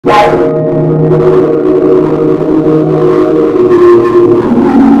Michael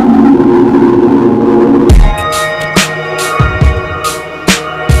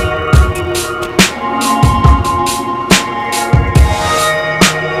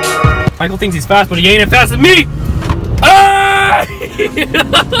thinks he's fast, but he ain't as fast as me! Ah!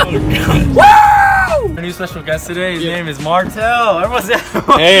 Woo! Our new special guest today, his name is Martel. Everyone's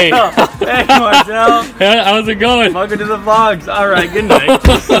Hey! Hey, Martel! How's it going? Welcome to the vlogs. Alright, good night. Got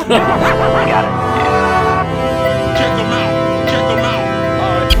it. Check them out. Check them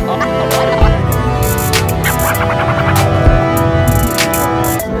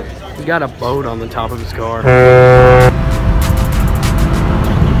out. He's got a boat on the top of his car.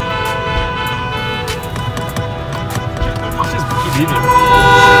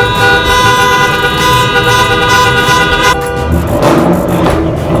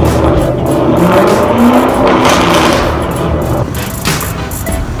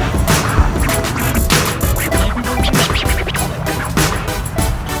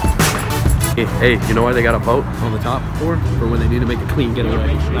 Hey, you know why they got a boat on the top for? For when they need to make a clean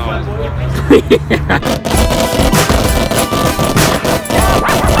getaway. No.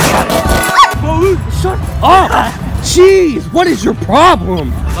 Shut up! Jeez, what is your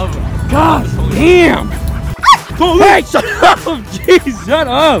problem? God damn! Hey, shut up! Jeez, shut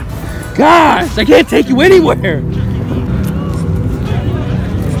up! Gosh, I can't take you anywhere!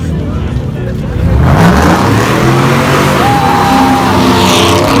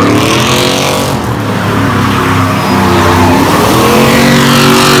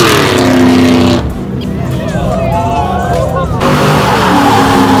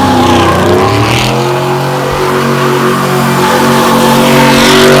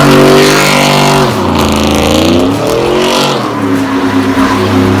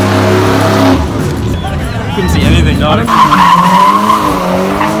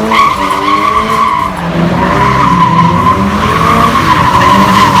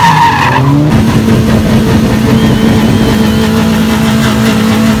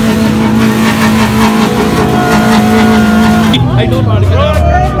 I don't know how to get out.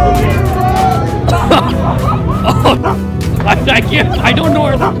 I can't. I don't know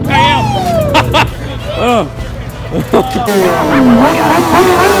where the fuck I am.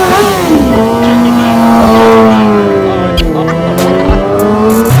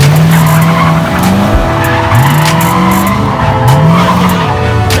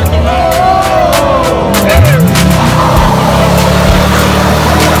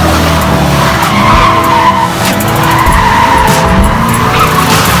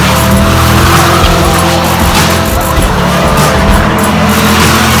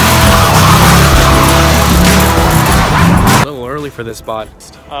 For this spot.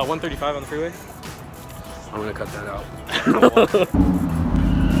 135 on the freeway. I'm gonna cut that out.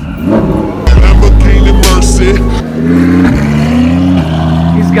 Lamborghini Mercy.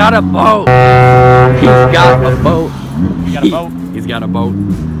 He's got a boat. He's got a boat. You got a boat? He's got a boat.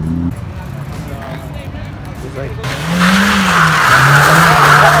 He's like...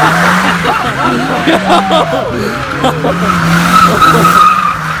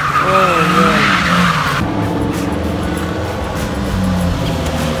 Oh man.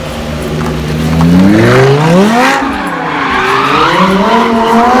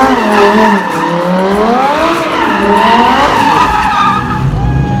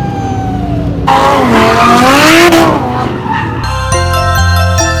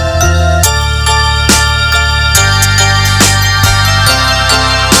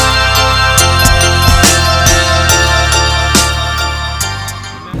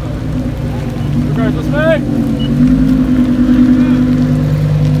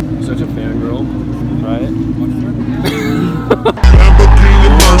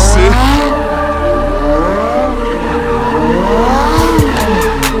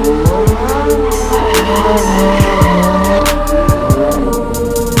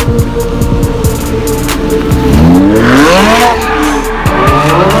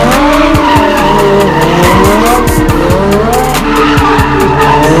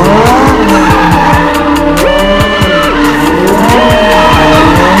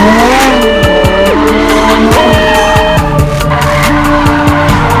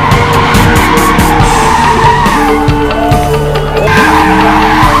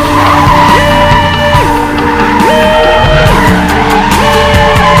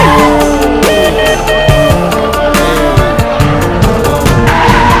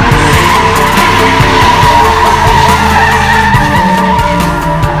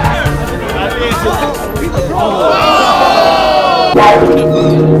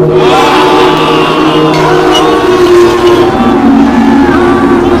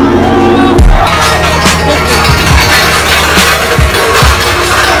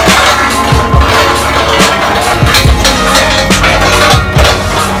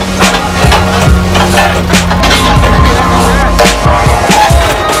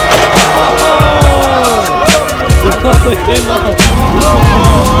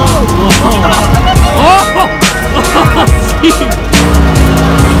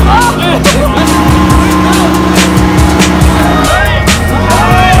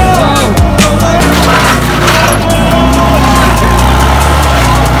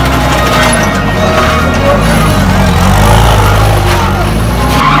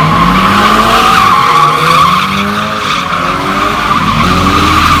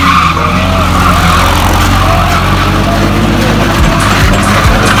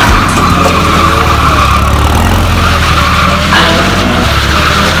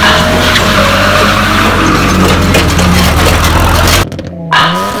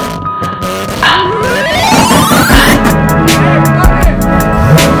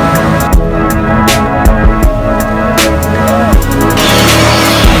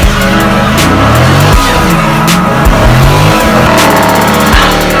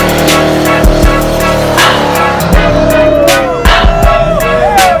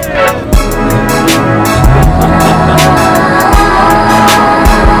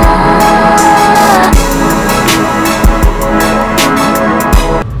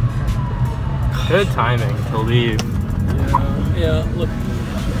 Good timing to leave. Yeah, look.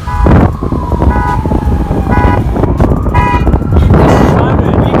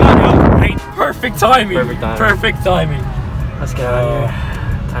 We got out right. Perfect timing. Perfect timing. Perfect timing. Let's get out of here.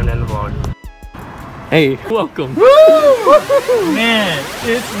 Time to end the vlog. Hey, welcome. Man,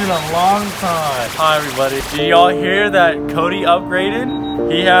 it's been a long time. Hi everybody. Did y'all hear that Cody upgraded?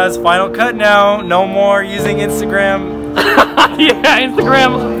 He has Final Cut now. No more using Instagram. Yeah,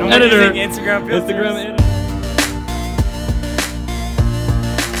 Instagram editor. Instagram filters. Instagram editor.